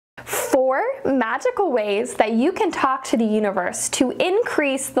4 magical ways that you can talk to the universe to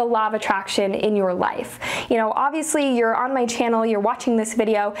increase the law of attraction in your life. You know, obviously you're on my channel, you're watching this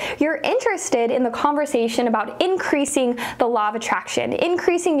video, you're interested in the conversation about increasing the law of attraction,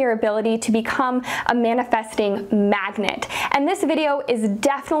 increasing your ability to become a manifesting magnet. And this video is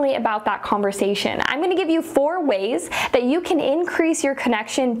definitely about that conversation. I'm going to give you 4 ways that you can increase your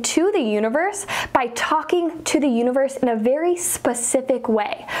connection to the universe by talking to the universe in a very specific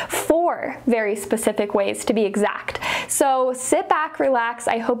way. 4 very specific ways to be exact. So sit back, relax.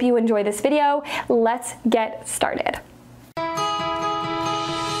 I hope you enjoy this video. Let's get started.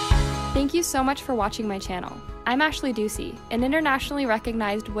 Thank you so much for watching my channel. I'm Ashley Ducey, an internationally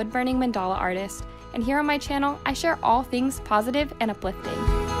recognized wood-burning mandala artist, and here on my channel, I share all things positive and uplifting.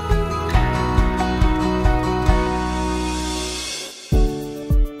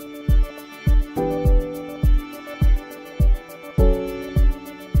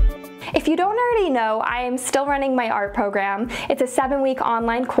 If you don't already know, I am still running my art program. It's a 7-week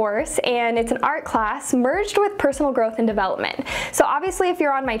online course, and it's an art class merged with personal growth and development. So obviously, if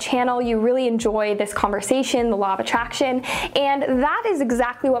you're on my channel, you really enjoy this conversation, the law of attraction, and that is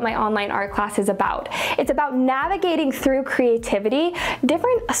exactly what my online art class is about. It's about navigating through creativity,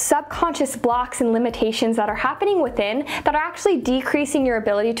 different subconscious blocks and limitations that are happening within that are actually decreasing your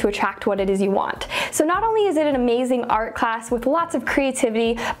ability to attract what it is you want. So not only is it an amazing art class with lots of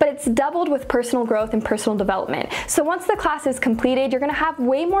creativity, but it's doubled with personal growth and personal development. So once the class is completed, you're going to have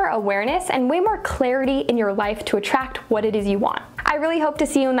way more awareness and way more clarity in your life to attract what it is you want. I really hope to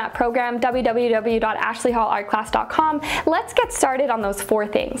see you in that program, www.ashleyhallartclass.com. Let's get started on those 4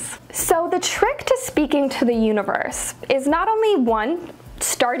 things. So the trick to speaking to the universe is not only 1,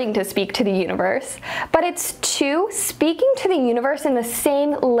 starting to speak to the universe, but it's 2, speaking to the universe in the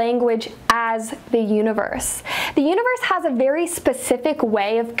same language as the universe. The universe has a very specific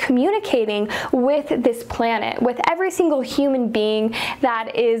way of communicating with this planet, with every single human being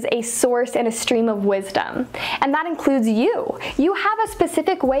that is a source and a stream of wisdom. And that includes you. You have a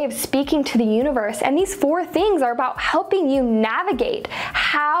specific way of speaking to the universe, and these 4 things are about helping you navigate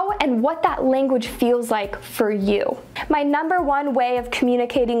how and what that language feels like for you. My number 1 way of communicating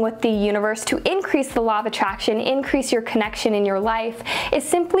with the universe to increase the law of attraction, increase your connection in your life, is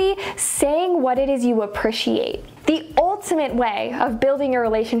simply saying what it is you appreciate. The ultimate way of building your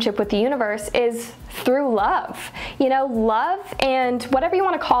relationship with the universe is through love. You know, love and whatever you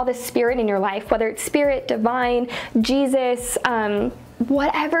want to call this spirit in your life, whether it's spirit, divine, Jesus,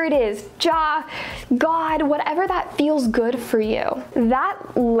 whatever it is, Jah, God, whatever that feels good for you.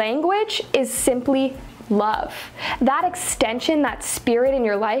 That language is simply love. That extension, that spirit in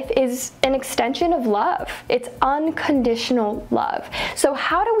your life is an extension of love. It's unconditional love. So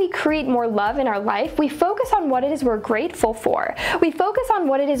how do we create more love in our life? We focus on what it is we're grateful for. We focus on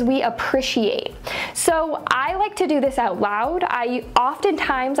what it is we appreciate. So I like to do this out loud.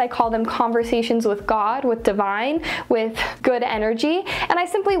 Oftentimes I call them conversations with God, with divine, with good energy, and I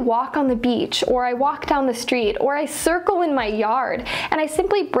simply walk on the beach, or I walk down the street, or I circle in my yard, and I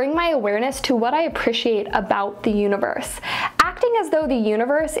simply bring my awareness to what I appreciate about the universe, acting as though the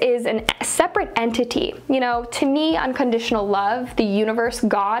universe is a separate entity. You know, to me, unconditional love, the universe,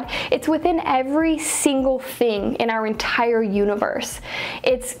 God, it's within every single thing in our entire universe.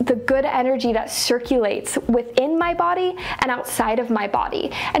 It's the good energy that circulates within my body and outside of my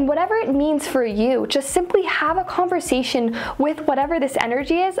body. And whatever it means for you, just simply have a conversation with whatever this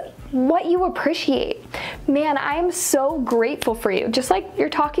energy is, what you appreciate. Man, I am so grateful for you. Just like you're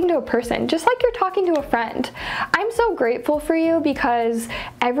talking to a person, just like you're talking to a friend. I'm so grateful for you because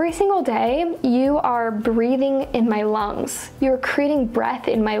every single day you are breathing in my lungs. You're creating breath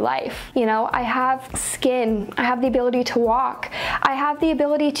in my life. You know, I have skin. I have the ability to walk. I have the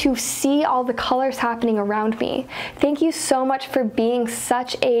ability to see all the colors happening around me. Thank you so much for being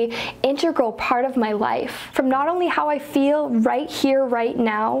such an integral part of my life. From not only how I feel right here, right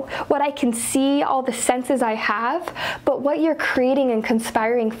now, what I can see, all the senses I have, but what you're creating and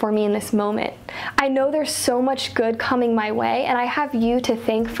conspiring for me in this moment. I know there's so much good coming my way, and I have you to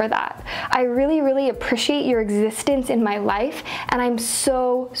thank for that. I really, really appreciate your existence in my life, and I'm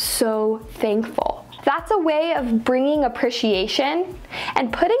so, so thankful. That's a way of bringing appreciation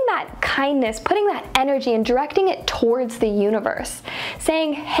and putting that kindness, putting that energy and directing it towards the universe.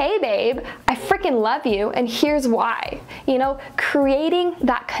 Saying, hey babe, I freaking love you and here's why. You know, creating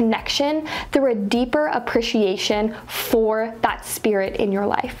that connection through a deeper appreciation for that spirit in your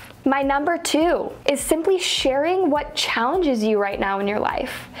life. My number 2 is simply sharing what challenges you right now in your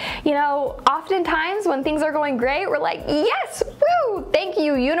life. You know, oftentimes when things are going great, we're like, yes, woo, thank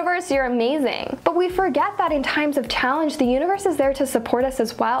you, universe, you're amazing. But we forget that in times of challenge, the universe is there to support us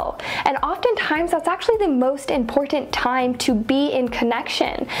as well. And oftentimes that's actually the most important time to be in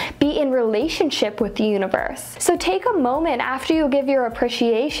connection, be in relationship with the universe. So take a moment after you give your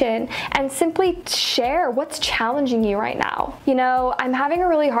appreciation and simply share what's challenging you right now. You know, I'm having a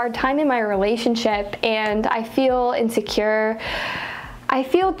really hard time in my relationship and I feel insecure. I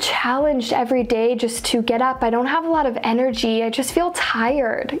feel challenged every day just to get up. I don't have a lot of energy. I just feel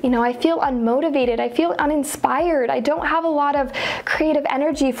tired. You know, I feel unmotivated. I feel uninspired. I don't have a lot of creative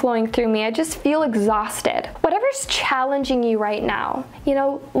energy flowing through me. I just feel exhausted. Whatever's challenging you right now, you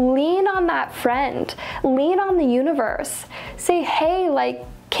know, lean on that friend. Lean on the universe. Say, hey, like,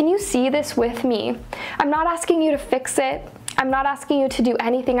 can you see this with me? I'm not asking you to fix it. I'm not asking you to do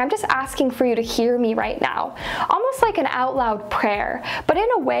anything. I'm just asking for you to hear me right now. Almost like an out loud prayer, but in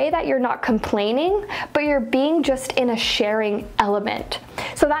a way that you're not complaining, but you're being just in a sharing element.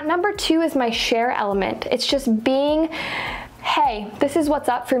 So that number 2 is my share element. It's just being, hey, this is what's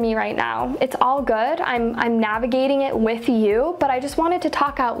up for me right now. It's all good. I'm navigating it with you, but I just wanted to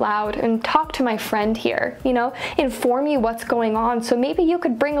talk out loud and talk to my friend here, you know, inform you what's going on. So maybe you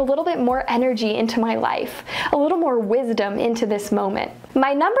could bring a little bit more energy into my life, a little more wisdom into this moment.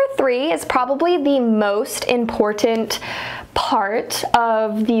 My number 3 is probably the most important part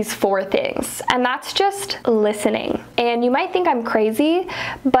of these 4 things, and that's just listening. And you might think I'm crazy,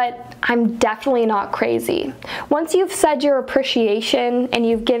 but I'm definitely not crazy. Once you've said your appreciation and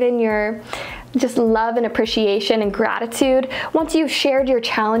you've given your just love and appreciation and gratitude, once you've shared your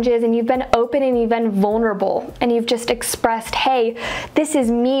challenges and you've been open and you've been vulnerable and you've just expressed, hey, this is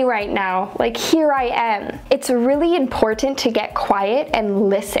me right now, like here I am, it's really important to get quiet and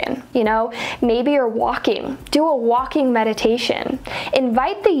listen. You know, maybe you're walking, do a walking meditation.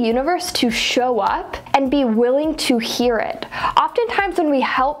 Invite the universe to show up and be willing to hear it. Oftentimes when we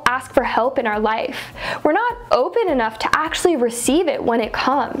ask for help in our life, we're not open enough to actually receive it when it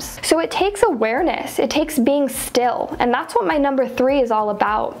comes. So it takes awareness, it takes being still, and that's what my number 3 is all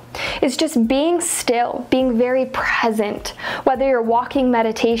about. It's just being still, being very present. Whether you're walking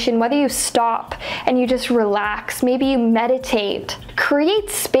meditation, whether you stop and you just relax, maybe you meditate, create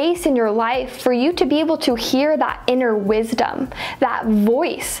space in your life for you to be able to hear that inner wisdom, that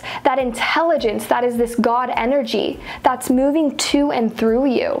voice, that intelligence that is this God energy that's moving to and through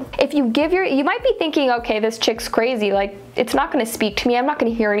you. If you give you might be thinking, okay, this chick's crazy, like it's not going to speak to me, I'm not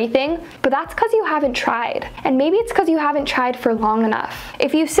going to hear anything, but that's because you haven't tried. And maybe it's because you haven't tried for long enough.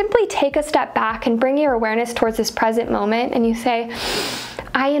 If you simply take a step back and bring your awareness towards this present moment and you say,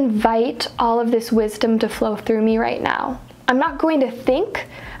 I invite all of this wisdom to flow through me right now. I'm not going to think,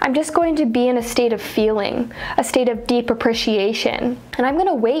 I'm just going to be in a state of feeling, a state of deep appreciation. And I'm going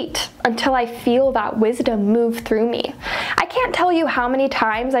to wait until I feel that wisdom move through me. I can't tell you how many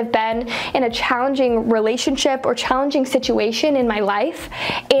times I've been in a challenging relationship or challenging situation in my life,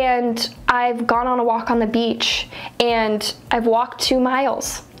 and I've gone on a walk on the beach and I've walked 2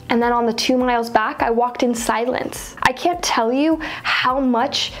 miles. And then on the 2 miles back, I walked in silence. I can't tell you how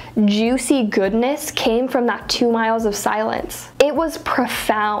much juicy goodness came from that 2 miles of silence. It was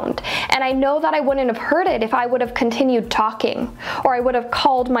profound. And I know that I wouldn't have heard it if I would have continued talking, or I would have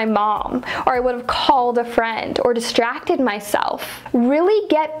called my mom, or I would have called a friend, or distracted myself. Really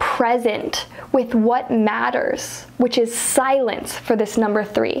get present with what matters, which is silence for this number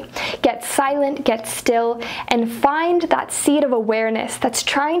 3. Get silent, get still, and find that seed of awareness that's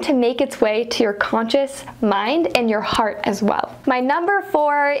trying to make its way to your conscious mind and your heart as well. My number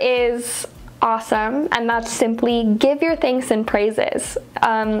 4 is awesome, and that's simply give your thanks and praises.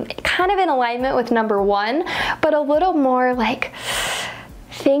 Kind of in alignment with number 1, but a little more like,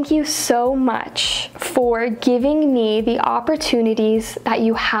 thank you so much for giving me the opportunities that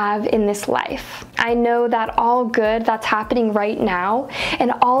you have in this life. I know that all good that's happening right now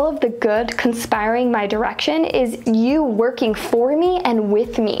and all of the good conspiring my direction is you working for me and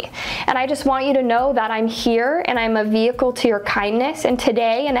with me. And I just want you to know that I'm here and I'm a vehicle to your kindness. And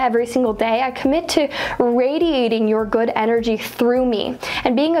today and every single day, I commit to radiating your good energy through me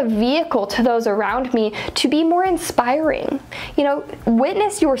and being a vehicle to those around me to be more inspiring. You know,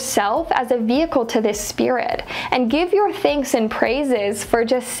 witness yourself as a vehicle to this spirit and give your thanks and praises for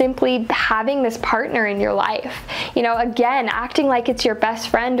just simply having this partner in your life. You know, again, acting like it's your best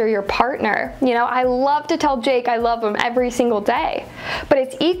friend or your partner. You know, I love to tell Jake I love him every single day, but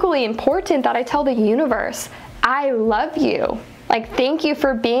it's equally important that I tell the universe, I love you. Like, thank you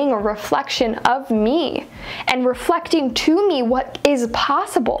for being a reflection of me and reflecting to me what is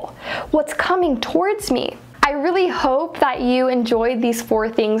possible, what's coming towards me. I really hope that you enjoyed these 4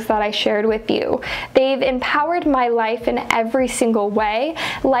 things that I shared with you. They've empowered my life in every single way.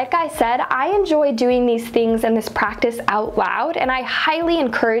 Like I said, I enjoy doing these things and this practice out loud, and I highly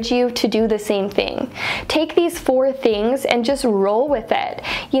encourage you to do the same thing. Take these 4 things and just roll with it.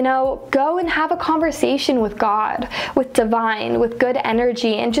 You know, go and have a conversation with God, with divine, with good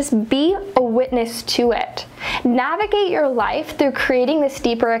energy, and just be a witness to it. Navigate your life through creating this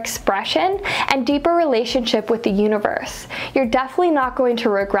deeper expression and deeper relationship with the universe. You're definitely not going to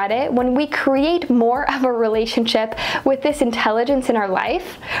regret it. When we create more of a relationship with this intelligence in our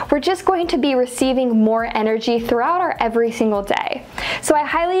life, we're just going to be receiving more energy throughout our every single day. So I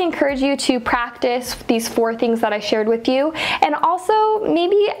highly encourage you to practice these 4 things that I shared with you, and also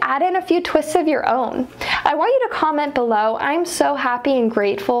maybe add in a few twists of your own. I want you to comment below, I'm so happy and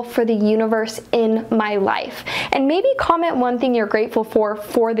grateful for the universe in my life. And maybe comment one thing you're grateful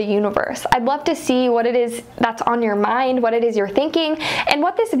for the universe. I'd love to see what it is that's on your mind, what it is you're thinking, and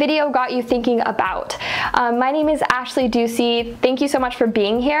what this video got you thinking about. My name is Ashley Ducey. Thank you so much for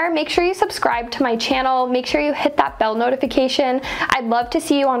being here. Make sure you subscribe to my channel. Make sure you hit that bell notification. I'd love to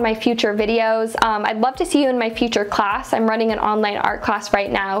see you on my future videos. I'd love to see you in my future class. I'm running an online art class right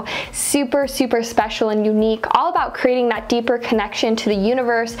now. Super, super special and unique, all about creating that deeper connection to the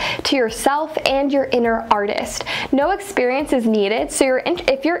universe, to yourself, and your inner artist. No experience is needed, so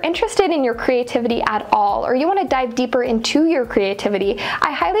if you're interested in your creativity at all, or you want to dive deeper into your creativity,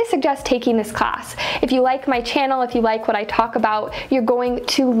 I highly suggest taking this class. If you like my channel, if you like what I talk about, you're going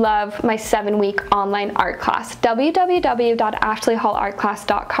to love my 7-week online art class,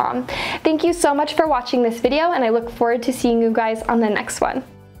 www.ashleyhallartclass.com. Thank you so much for watching this video, and I look forward to seeing you guys on the next one.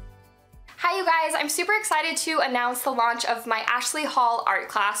 Hi you guys, I'm super excited to announce the launch of my Ashley Hall art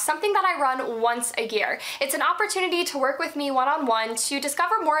class, something that I run once a year. It's an opportunity to work with me one-on-one to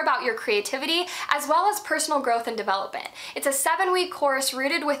discover more about your creativity as well as personal growth and development. It's a 7-week course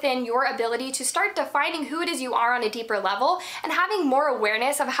rooted within your ability to start defining who it is you are on a deeper level and having more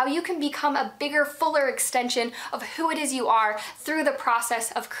awareness of how you can become a bigger, fuller extension of who it is you are through the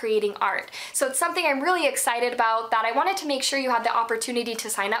process of creating art. So it's something I'm really excited about that I wanted to make sure you had the opportunity to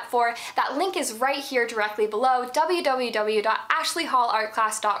sign up for. That link is right here directly below,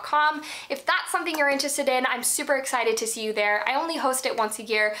 www.ashleyhallartclass.com. If that's something you're interested in, I'm super excited to see you there. I only host it once a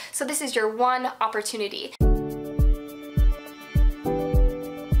year, so this is your one opportunity.